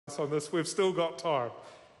on this. We've still got time.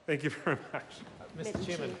 Thank you very much. Mr.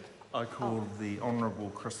 Chairman. I call the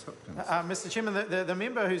Honourable Chris Hipkins. Mr. Chairman, the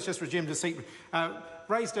member who's just resumed his seat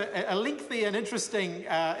raised a lengthy and interesting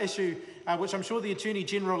issue, which I'm sure the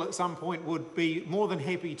Attorney-General at some point would be more than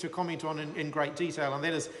happy to comment on in great detail, and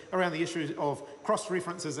that is around the issue of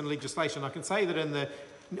cross-references in legislation. I can say that in the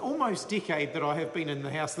almost decade that I have been in the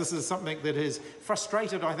House, this is something that has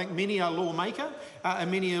frustrated, I think, many a lawmaker and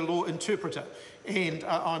many a law interpreter. And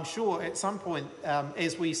I'm sure at some point,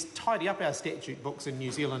 as we tidy up our statute books in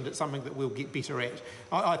New Zealand, it's something that we'll get better at.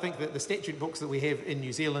 I think that the statute books that we have in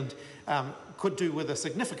New Zealand could do with a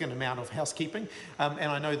significant amount of housekeeping, and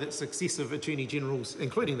I know that successive Attorney-Generals,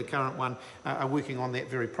 including the current one, are working on that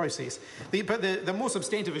very process. But the more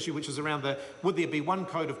substantive issue, which is around would there be one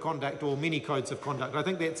code of conduct or many codes of conduct, I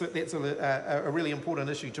think that's a really important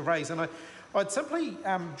issue to raise. And I'd simply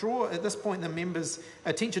draw at this point the members'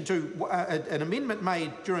 attention to an amendment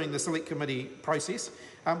made during the Select Committee process,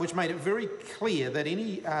 which made it very clear that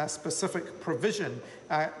any specific provision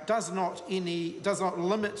does not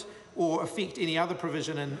limit or affect any other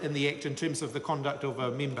provision in the Act in terms of the conduct of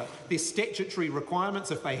a member. Their statutory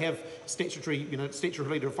requirements, if they have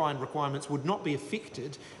statutorily defined requirements, would not be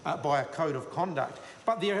affected by a code of conduct.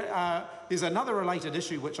 But there's another related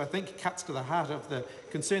issue which I think cuts to the heart of the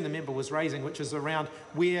concern the member was raising, which is around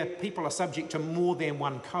where people are subject to more than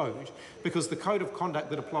one code, because the code of conduct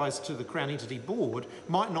that applies to the Crown Entity Board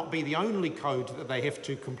might not be the only code that they have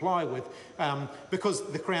to comply with, because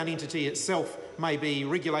the Crown Entity itself may be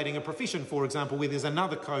regulating a profession, for example, where there's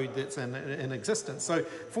another code that's in existence. So,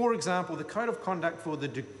 for example, the Code of Conduct for the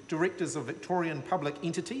Directors of Victorian Public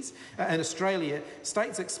Entities in Australia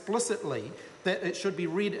states explicitly that it should be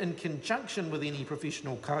read in conjunction with any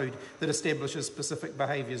professional code that establishes specific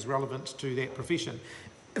behaviours relevant to that profession.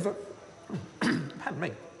 Pardon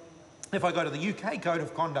me. If I go to the UK Code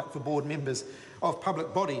of Conduct for board members of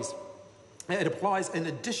public bodies, it applies in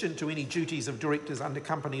addition to any duties of directors under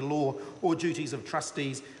company law or duties of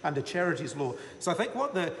trustees under charities law. So I think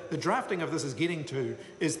what the drafting of this is getting to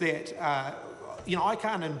is that I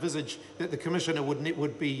can't envisage that the Commissioner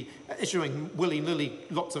would be issuing willy-nilly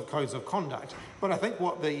lots of codes of conduct, but I think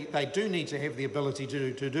what they do need to have the ability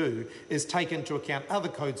to do is take into account other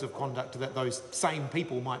codes of conduct that those same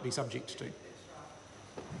people might be subject to.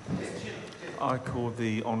 I call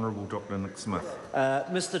the Honourable Dr Nick Smith.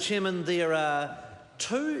 Mr. Chairman, there are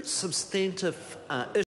two substantive issues